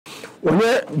When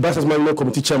the Vice Management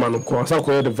Committee Chairman of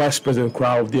the Vice President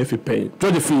of the GFA,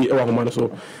 George Afriyie,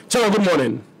 so Chairman, good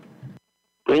morning.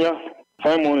 Yeah,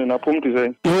 fine morning. I come to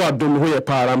say you are doing where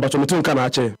para, but you don't can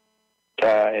achieve.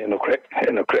 No correct.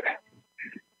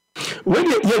 When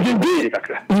you do,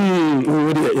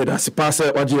 that's the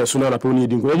passer or Jesus sooner upon you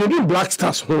do Black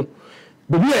Stars home.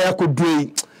 But we are could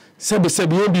do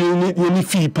Sebi, you need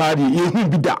fee party, you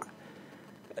be that.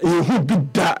 You be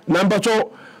that number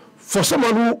two for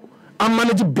someone who I'm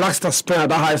managing Black Stars spend at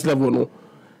the highest level. No,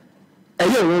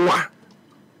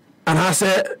 and I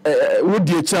said, what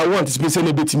the child want is missing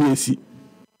a bit me. See,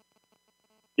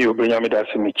 you bring me that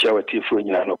some charity for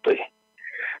you no pay.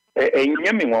 And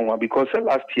Yemi because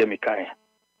last year me kind.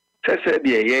 Said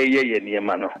yeah, near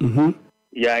mano.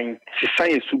 Yang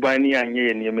Sisai Subani and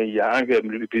ye near me, ya angry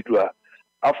bidua.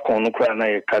 Afcon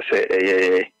Ukraina Cassa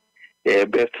a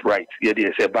best right. Yet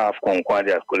is a bar of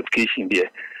qualification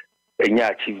there. A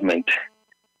achievement.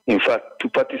 In fact, to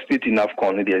participate in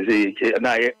AFCON, there's a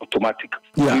automatic.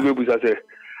 Yeah. We will say,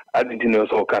 I didn't know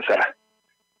so Cassa.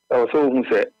 Also, who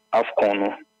say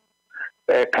AFCON,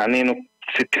 Canino,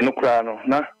 Sitinocrano,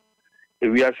 na.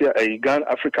 We are here a Ghana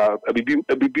Africa, a bibi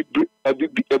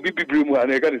brimu,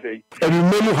 and I can say, a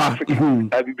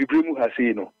bibi brimu has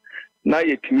seen. Now,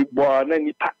 you can born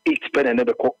and 8 pen and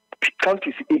never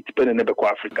countries 8 pen and never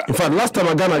Africa. In fact, last time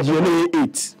I got a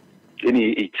 8.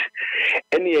 Any 8.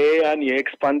 Any year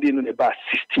expanding about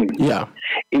 16. Yeah.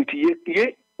 Into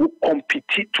ye who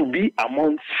compete to be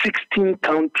among 16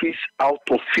 countries out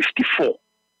of 54.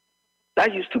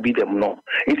 That used to be the norm.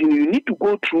 And you need to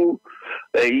go through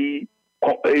a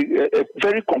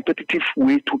very competitive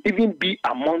way to even be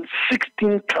among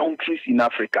 16 countries in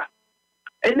Africa.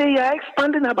 And they are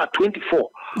expanding about 24.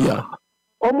 Yeah.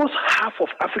 Almost half of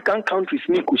African countries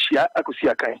need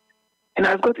Akusiakai. And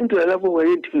I've got into a level where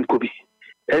it could be.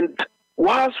 And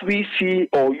whilst we see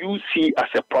or you see as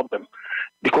a problem,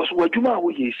 because Wajuma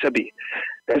Awi Sabi,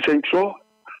 and Central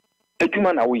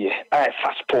Ejuma Awi, I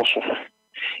fast person.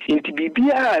 In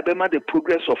TBB, I remember the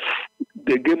progress of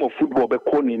the game of football, but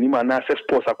calling him and access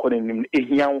sports according to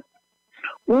him.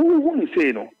 Who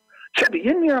say no? Sabi,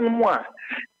 Yenian,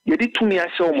 you did to me, I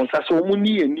saw almost as a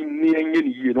money and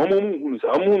you know,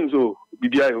 Amunzo,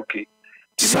 BBI, okay.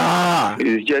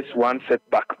 It's just one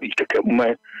setback.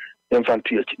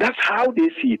 That's how they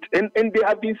see it. And they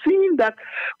have been seeing that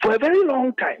for a very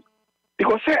long time.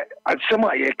 Because at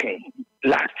summer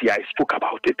last year, I spoke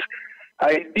about it.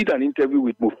 I did an interview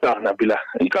with Muftar Nabila.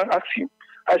 You can ask him.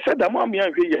 I said, that mommy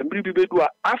and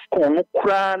AFCON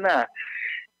Krana,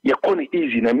 you're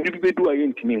easy.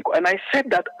 And I said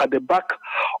that at the back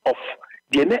of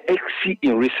the NXC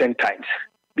in recent times.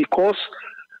 Because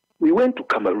we went to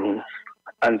Cameroon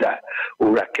under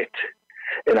Uraket.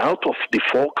 And out of the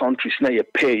 4 countries, now you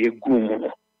pay a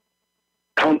group.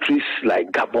 Countries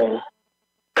like Gabon,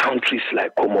 countries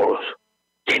like Comoros,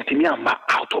 Gentinian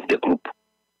out of the group.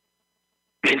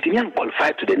 Gentinian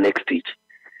qualified to the next stage.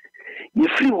 You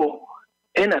free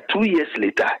and 2 years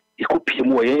later, you could pay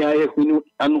more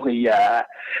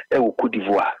Cote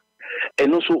d'Ivoire.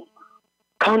 And also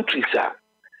countries are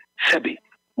Sebi,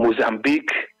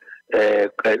 Mozambique, I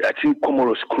think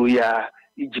Comoros, Korea,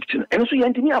 Egypt, and so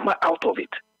Yantinia out of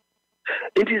it.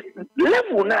 It is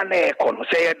level na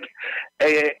said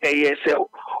ASL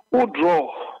who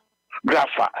draw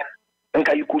grapha, and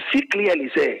you could see clearly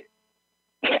say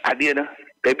Adiana,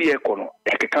 baby econo,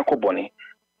 Ekako Bonnie,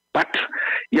 but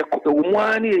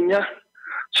one in ya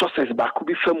sources back could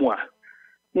be somewhere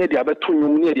near the other 2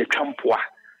 near the Champua.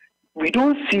 We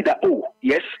don't see that, oh,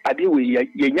 yes, Adiwe,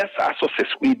 yes, our sources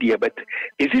we dear, but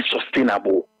is it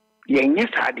sustainable? Yes,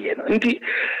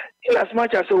 as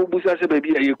much as a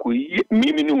baby, you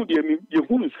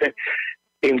say,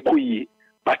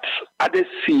 but others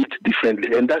see it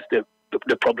differently, and that's the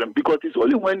problem. Because it's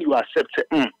only when you accept,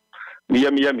 and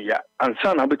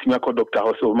son, I bet me a doctor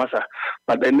also, Massa,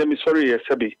 but then let me sorry,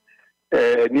 Sabi,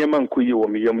 Niaman Kuyi or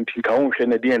me, Tinka,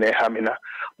 DNA Hamina,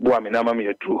 Boamina,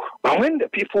 Mamma, true. But when the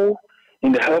people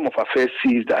in the helm of affairs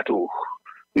sees that, oh,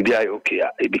 maybe I okay,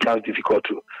 it becomes difficult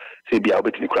to say be able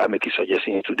to make a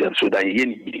suggestion to them so that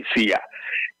you fear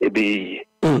be.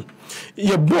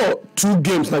 You bought 2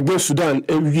 games against Sudan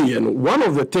every year. And one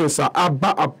of the things are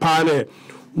about a partner,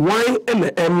 why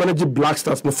and manage Black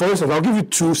Stars. For instance, I'll give you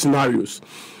 2 scenarios.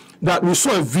 That we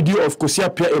saw a video of Kosi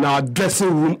Appiah in our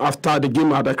dressing room after the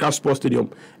game at the Accra Sports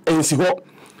Stadium. And see what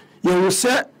you will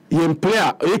say, you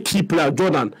player, a key player,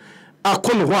 Jordan, I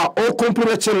come all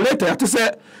complimentary later. I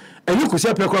say, and you could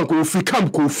say, Kofi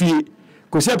camp Kofi,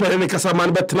 Kosi Appiah and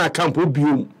Casaman, but tonight camp will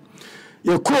be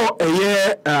you call a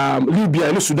year Libya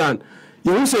and Sudan.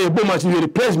 You say a bomb match, you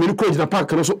replace me, coach in the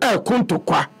park, and also air conto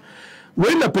qua.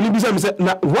 When the Penibisa said,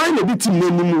 why not team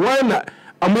name, why not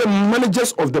among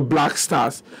managers of the Black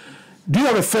Stars? Do you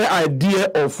have a fair idea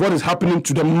of what is happening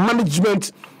to the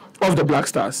management of the Black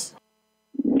Stars?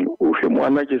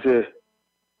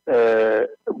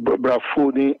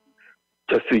 Brafoni,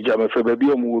 just to jam for baby,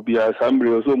 will be a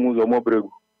Sambri, so moves or more bregu.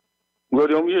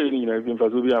 God, I'm for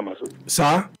Zubiama.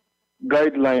 Sir?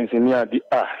 Guidelines in the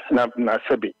na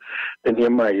sabi and here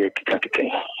my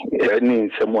name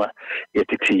somewhere yet.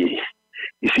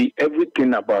 You see,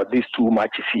 everything about these 2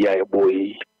 matches here,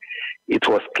 boy, it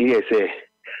was clear, say,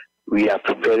 we are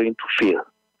preparing to fail.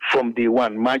 From day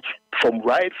one, match,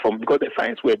 because the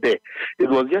signs were there. It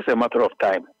was just a matter of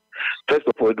time. First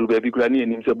of all, do baby granny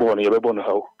and him say, born, you're born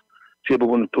how? Say,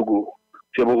 born Togo,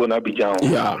 say, born Abidjan.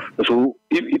 Yeah. So,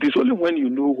 it is only when you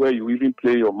know where you even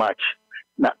play your match.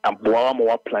 Now, I'm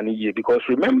more planning here because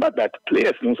remember that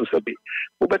players also say,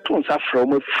 Obertons are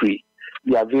from free.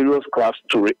 There are various clubs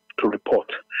to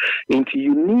report. And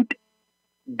you need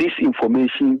this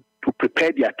information to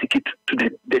prepare their ticket to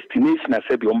the destination. I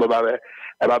said,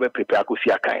 prepare to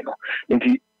see a kind of.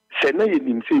 And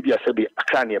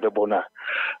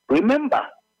remember,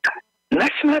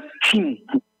 national team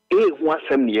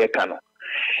A170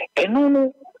 and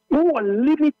no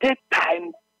limited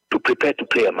time to prepare to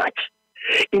play a match.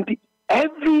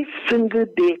 Every single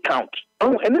day counts.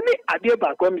 Oh, and then the idea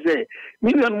about say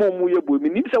million more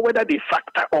means whether they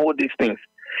factor all these things.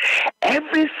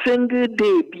 Every single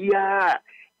day,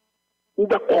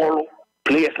 Uber call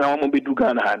players now will be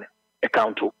doing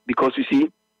account because you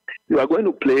see, you are going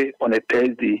to play on a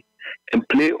Thursday and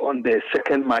play on the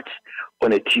second match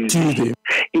on a Tuesday.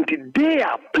 In the day,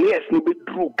 players will be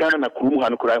drew Ghana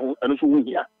and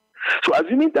so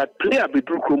assuming that player be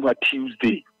drew Chroma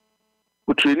Tuesday.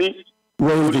 Training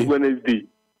Wednesday.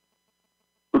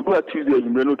 Tuesday, you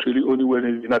may not training only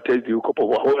Wednesday, not Thursday.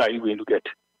 What are you going to get?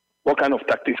 What kind of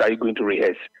tactics are you going to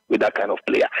rehearse with that kind of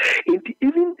player?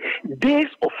 Even days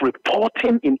of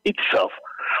reporting in itself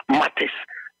matters.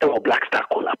 Our Black Star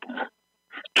collab.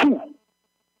 2,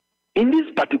 in this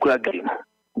particular game,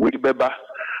 we Beba,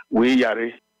 we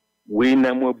Yare, we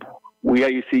Namobu, we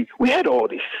Ayesi, we had all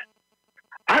this.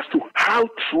 As to how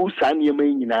true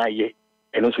Sanyame Inaye.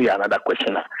 And also, another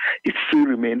question, it still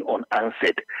remains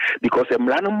unanswered because a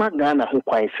Mlano Ghana who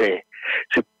quite say,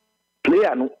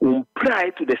 player no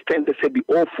pride to the extent they say be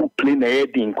awful play na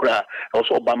heading cra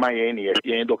also Obama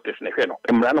yen doctors no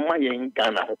Mlano yen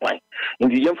Ghana who quite in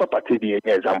the young party the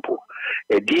example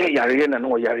a dear yare na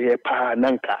no yare pa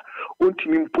nanka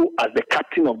untimimpo as the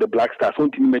captain of the Black Stars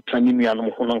untimime training ya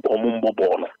no hono komumbo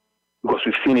bono because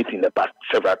we've seen it in the past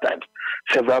several times.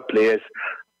 Several players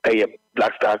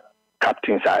Black Star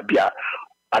captains are bia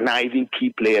and even key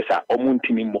players are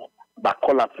omuntimimo but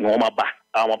call up no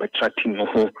team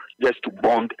just to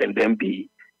bond and then be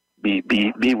with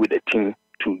the team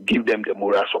to give them the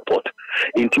moral support.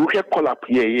 Until we call up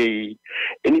any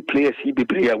players he be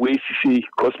player way see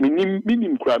because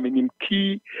minim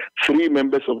key 3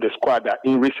 members of the squad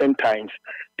in recent times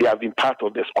they have been part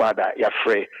of the squad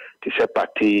Yafre, Tise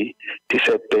Pate,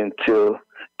 Tise Pentil,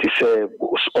 Tise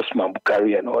Osman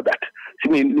Bukari and all that. So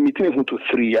limiting him to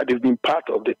 3, they've been part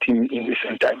of the team in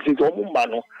recent times. It's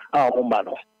Omumano,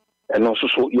 and also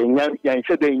so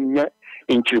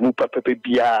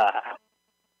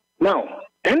now,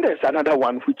 then there's another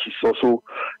one which is also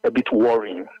a bit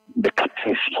worrying, the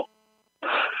captaincy.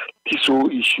 This whole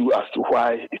issue as to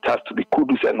why it has to be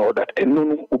Kudus and all that. And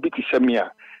no, Obiti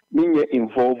Samia, being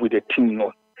involved with the team,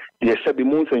 no. They said the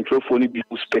most and only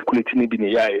people speculating in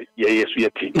yes, we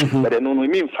are but I don't know, I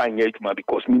mean, fine,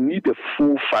 because we need the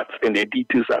full facts and the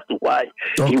details as to why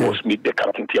he was meet the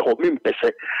captain.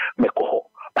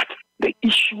 But the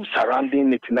issue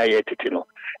surrounding it,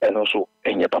 and also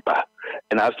Papa,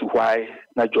 and as to why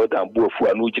not Jordan Bofu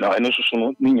and Ujina, and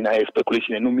also meaning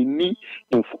speculation and we need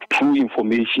true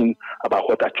information about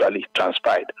what actually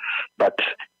transpired. But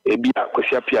be a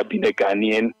Kwesiapia being a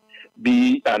Ghanaian,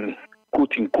 be an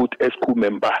quote unquote school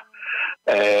member,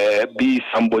 be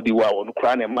somebody who on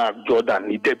Crown and Mark Jordan,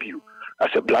 he debut as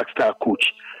a Black Star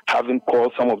coach, having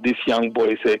called some of these young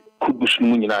boys a Kudus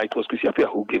Munina, it was Kwesiapia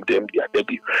who gave them their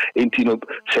debut. And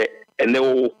say, and they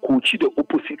will coach the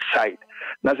opposite side.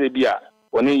 Nazebia,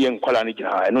 when a young colony,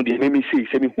 I know they made me say,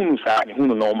 who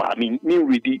normal, I mean,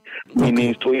 really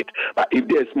meanings to it. But if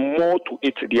there's more to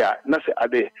it, there, not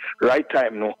at the right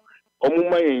time, no.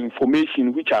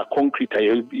 Information which are concrete,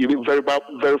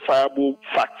 verifiable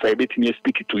facts, I bet me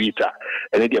speak to it,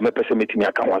 and then the person meeting me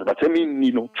account. But I mean, me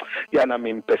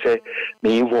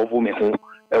involve me home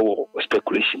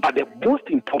speculation. But the most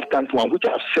important one, which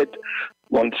I've said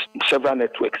on several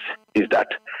networks is that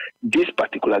this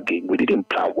particular game we didn't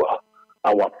plan well.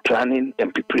 Our planning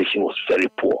and preparation was very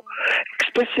poor,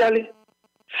 especially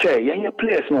say young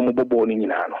players no more born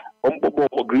in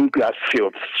on green grass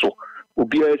fields. So we'll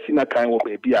be a seen a kind of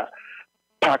baby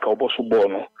park or boss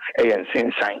born and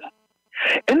same sign.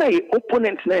 And I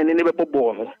opponent na and never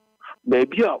born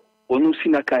baby on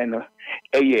seen a kind of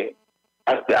a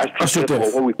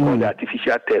what we call the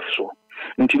artificial turf. So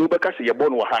until because you're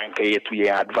born with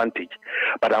your advantage,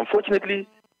 but unfortunately.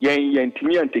 And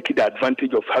take the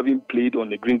advantage of having played on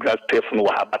the green grass turf.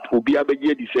 But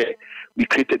we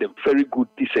created a very good,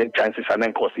 decent chances and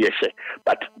then cause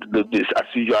but this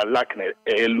as usual lacking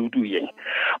a ludu.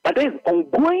 But then on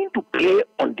going to play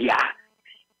on the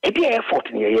effort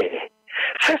in the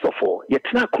first of all, yet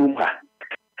na Krumha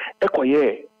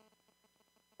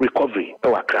recovery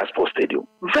our transport stadium.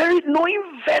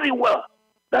 Knowing very well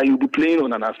that you'll be playing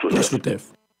on an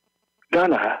AstroTurf.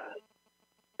 Ghana.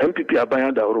 MPP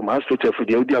Abayanda or AstroTurf for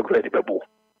the Audio Grade Bebo.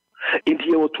 In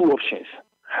here were two options.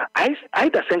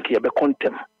 Either think you be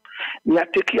contempt. Me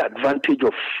take advantage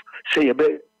of say you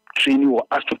be training or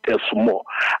AstroTurf some more.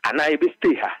 And I be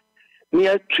stay here. Me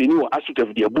training or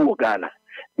AstroTurf the Abu Ghana.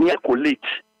 Me collate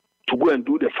to go and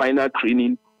do the final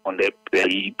training on the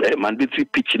mandatory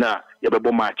pitch now. You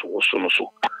be match or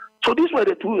so. So these were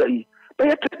the two.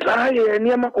 But try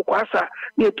near Makokwasa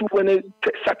near to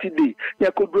Saturday,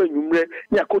 near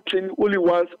could train only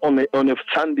once on a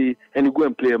Sunday and you go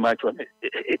and play a match on it.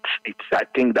 It's I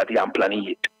think that I'm planning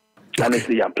it.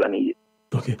 Honestly, I'm planning it.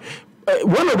 Okay.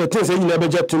 One of the things that you never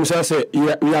get to say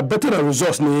we are better than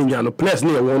resource near players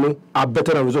near one are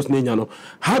better than resource near.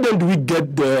 How then do we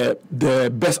get the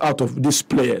best out of these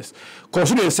players?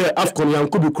 Considering say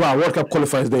AFCON could be World Cup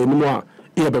qualifiers there anymore.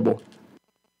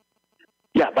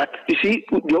 Yeah, but you see,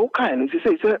 the whole kind, you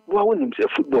say, well, when you say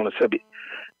football is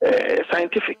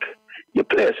scientific. Your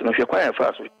players, if you're quite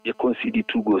fast, you conceded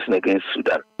 2 goals against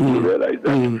Sudan. You realize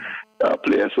that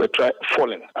players were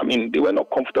falling. I mean, they were not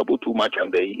comfortable too much,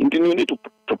 and you need to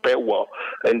prepare well.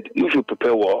 And if you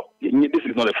prepare well, this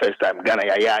is not the first time. Ghana,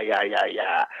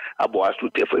 about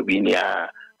AstroTurf for Vinia,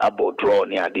 about draw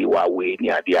near the Huawei,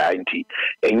 near the INT,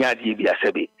 and Yadi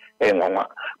Sebi.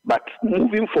 But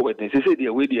moving forward, they say they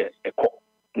are with the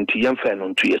into young fan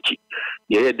on Triachi.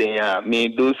 Yeah, they are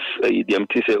made those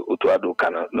DMT Otuado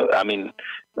can. I mean,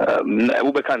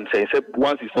 we can say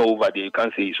once it's not over there, you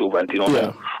can't say it's over until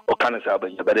or can say,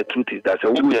 but the truth is that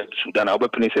we have Sudan. Our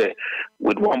weapon say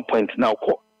with 1 point now,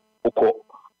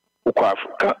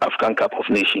 African Cup of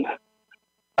Nations.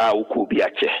 Uko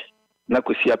biache. Na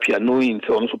kusi apia knowing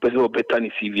so on super better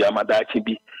ni CV amadachi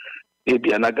bi. Maybe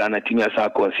Ghana team has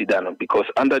considered because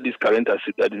under this current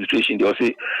administration, they also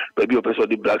maybe a person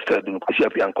the Black Stars do not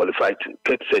unqualified.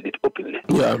 Kurt said it openly.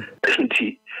 Yeah.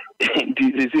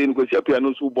 They say because you are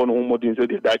not so born home modern so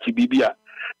that Bibia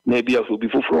maybe also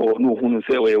before no who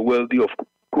say we are wealthy of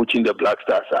coaching the Black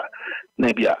Stars.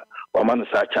 Maybe a man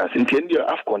has a chance. In the end,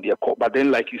 AFCON their cup, but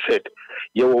then like you said,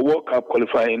 you will World Cup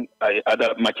qualifying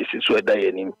other matches in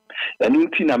Sweden. And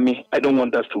I don't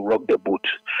want us to rock the boat.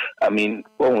 I mean,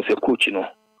 when a coach,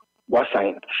 was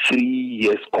signed 3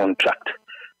 years contract.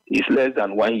 It's less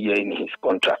than 1 year in his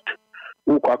contract.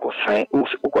 Uko sign,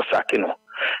 uko sakino.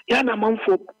 Ya na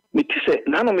manfo me ti say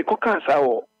na no me koka sa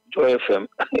o Joy FM.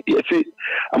 You see,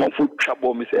 I'm on foot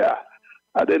trouble me say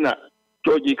adena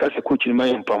George ka se coach in my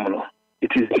empamno.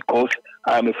 It is because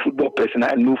I am a football person.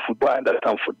 I know football. I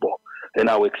understand football. Then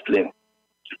I will explain.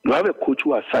 You have a coach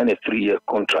who has signed a 3-year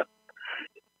contract,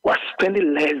 was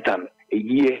spending less than a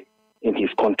year in his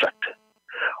contract.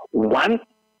 Or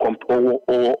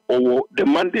the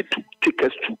mandate to take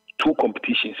us to 2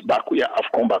 competitions, back here,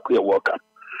 AFCON, back here, World Cup.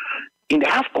 In the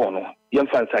AFCON, young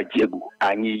fans are Diego,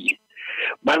 Anyi.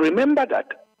 But remember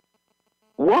that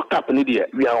World Cup in India,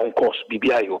 we are on course,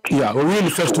 BBI, okay? Yeah, we're in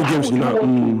the first 2 games now. To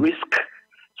risk,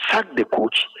 sack the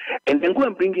coach, and then go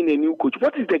and bring in a new coach.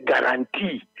 What is the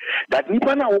guarantee that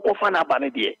Nipana Okofana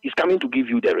Banede is coming to give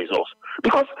you the results?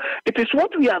 Because it is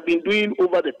what we have been doing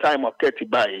over the time of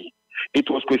Ketibai. It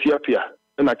was Kwesiapia.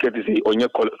 And I can't say, on your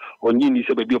call, on you need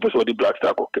to be opposed to the Black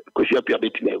Star, Kwesiapia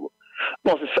Betinego.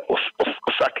 No,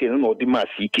 Osaka, no,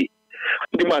 Dimasiki.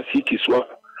 Dimasiki is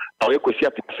what our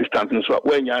Kwesiapia assistant, and so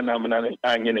when you're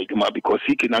not because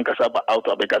Siki Nankasaba out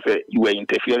of because you were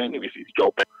interfering with his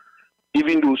job.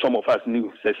 Even though some of us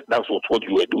knew that's what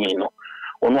you were doing,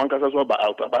 on one case about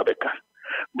out of Babeka.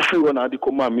 Before one had the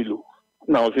Koma Milu,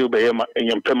 now they obey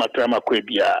and Pema Trama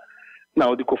Quebia.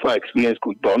 Now the Kofa experience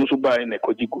could burn so by a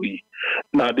Kojigui.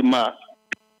 Now the Ma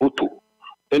Oto,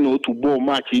 and to ball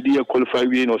match, he didn't qualify,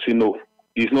 no, say no.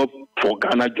 He's not for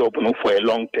Ghana job no for a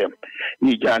long term.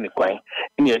 Ni jani kwai.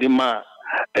 Ni edema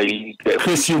and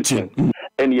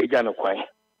ye jani kwai.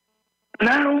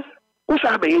 Now,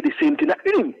 also the same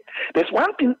thing. There's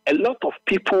one thing a lot of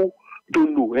people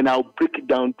don't know, and I'll break it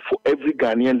down for every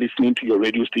Ghanaian listening to your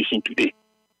radio station today.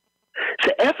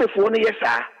 Say FF1 yes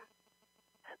sir.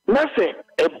 Now say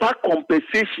a back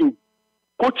compensation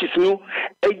coaches no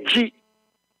a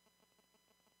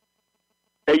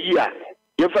year.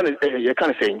 You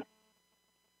can't say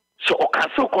so or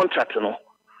cancel contract no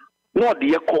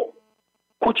the echo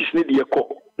coaches need the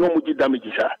echo no muji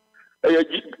damages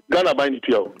Ghana buying it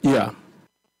here. Yeah.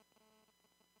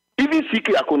 Even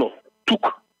Siki Akono took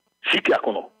Siki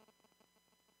Akono.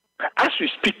 As we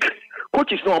speak,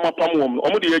 coaches no amapamu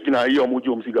omudi egina here omuji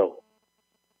omsiga.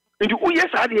 And oh yes,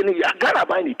 I didn't Ghana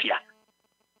buying it here.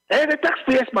 And the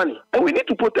taxpayers' money, and we need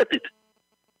to protect it.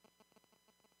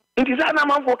 It is an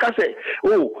amount for say,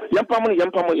 oh,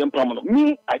 yampamo.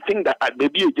 Me, I think that at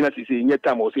baby agency is in your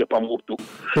time or say a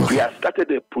we have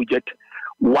started a project,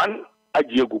 one at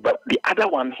Diego, but the other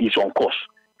one is on course.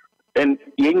 And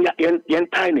yen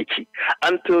tiny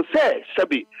until say,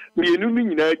 Sabi, me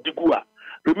numina digua.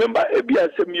 Remember, Ebia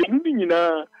said me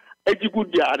numina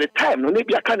Ejibudia at the time, no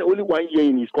maybe I can only 1 year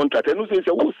in his contract. And who says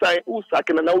who's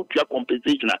sacking and out your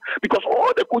compensation because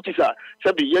all the coaches are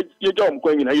Sabi your job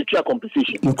going in a your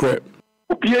compensation. Okay.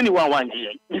 Be anyone 1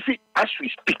 year. You see, as we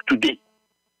speak today,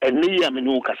 and me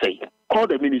say, call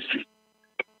the ministry.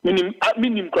 Meaning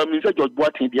Minister George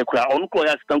Boateng the crowd on call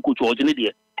assistant coach or Jenny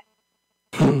dear.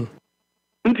 You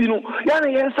know,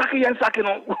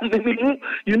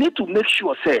 you need to make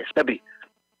sure, say, Sabi.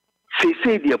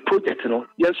 Say the project,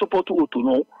 you support to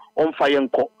know on fire and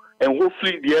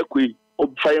hopefully the equity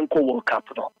of fire and World Cup.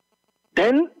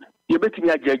 Then you bet me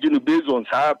a judge based on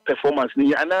our performance.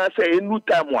 And I say, no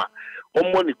time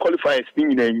one money qualifiers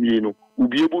thing in will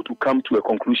be able to come to a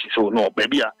conclusion. So, no,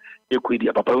 baby, equity,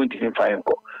 Papa went in fire and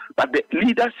but the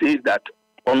leader says that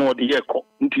on the echo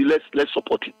until let's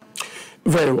support it.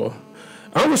 Very well.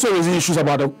 I also raise issues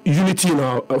about the unity in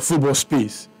our football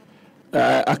space.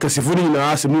 Akasifuni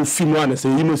na ase mu fi no say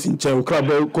you know sinche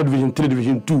club code division 3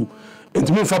 division 2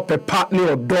 and mu fa per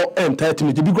partner or door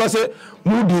entitlement because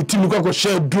mu di team ko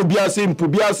share dro bia se mpo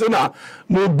bia se na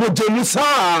mu boje mu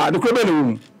sa de ko be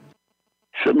no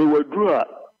se me wadru a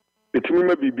etimi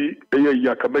ma bibi eye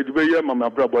ya kabadi be ye mama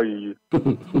brabo yi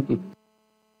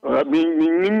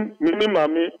mi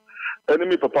mami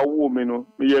enemy papa wo me no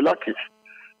me ye lucky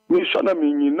mi shana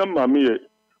mi ni na mami ye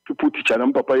people teacher na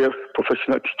papa ye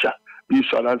professional teacher. You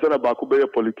shall answer about to be a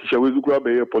politician. We will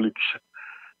be a politician.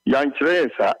 Young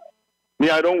Teresa, me,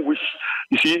 I don't wish.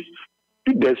 You see,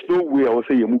 there's no way I will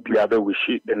say you move the other wish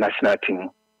the national team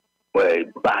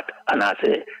bad. And I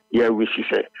say, yeah, wish you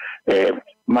say,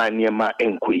 man, near my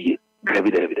enquiry.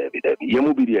 You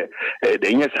move the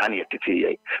yes, honey,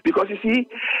 because you see,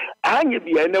 I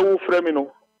be a no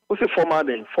femino. What's a former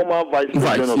vice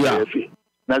president of GFA.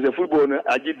 Now the football,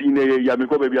 I did dinner,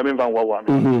 Yamiko, baby, I'm in Van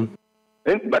Wawan.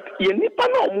 But ye nipa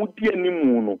na omudi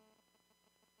animu no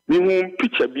me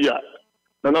picture bia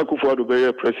Nana Akufo-Addo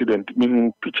be president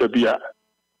me picture bia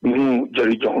me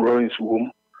Jerry John Lawrence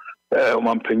wom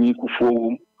omampanyi Kufo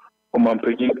wom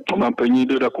omampanyi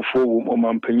Dada Kufo wom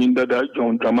omampanyi Dada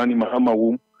John Dramani Mahama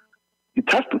wom. It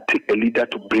has to take a leader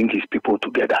to bring his people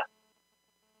together.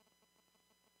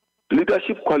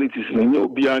 Leadership qualities no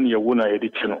bia na ye wona ye de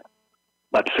chino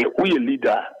but say we a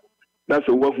leader. That's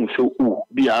a one who say,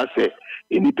 be I say,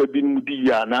 any Pebin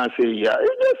and I say, yeah,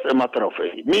 it's just a matter of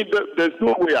me. There's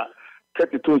no way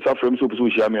 32 from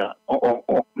social media.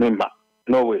 Member,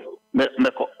 no way.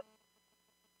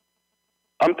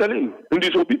 I'm telling you, in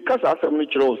this because I said,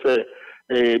 Mitchell say,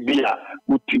 be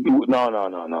no.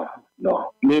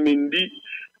 Meaning the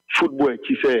football,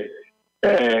 she say,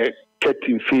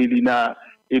 getting failing now.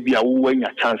 Maybe I will win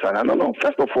a chance. No.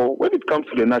 First of all, when it comes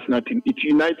to the national team, it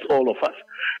unites all of us.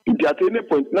 At any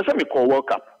point, that's what we call World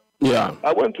Cup. Yeah.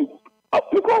 I went to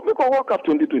we call World Cup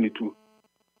 2022.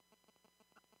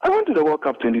 I went to the World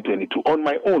Cup 2022 on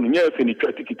my own. Yeah,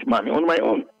 on my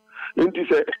own. And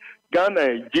this Ghana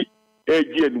and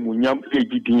Munyam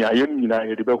Dinya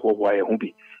Yamina the Beko Wire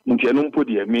Humbi. Intianum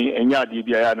Podi me and Yadi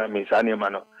Biana Mesania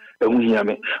Mano. But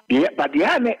the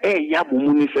Anne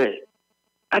Yabumuni say.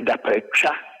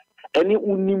 Adaprecha any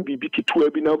unim bibiki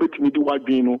to be now bet me do what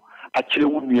being actually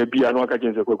would be a piano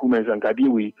against the Kukumens and Kadi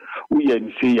we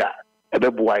say ya a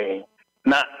beboy.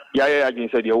 Na Yaya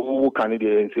against the old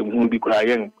candidates who be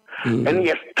crying. And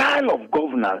your style of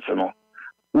governance,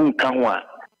 Unkanwa,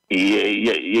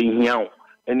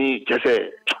 any just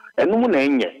say And no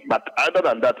one, but other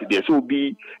than that, there will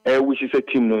be which is a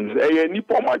team known any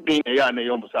form again,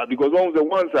 because one of the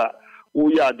ones that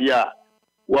we are there,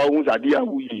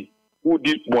 who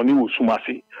did money with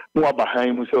Sumasi, who are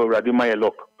behind who say already my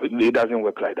lock. It doesn't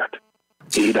work like that.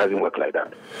 It doesn't work like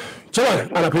that. So,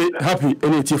 I'm happy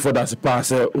anything for that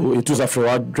pass. It was a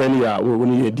fraud,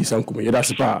 when you decent,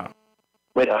 that's a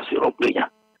Where else you're playing?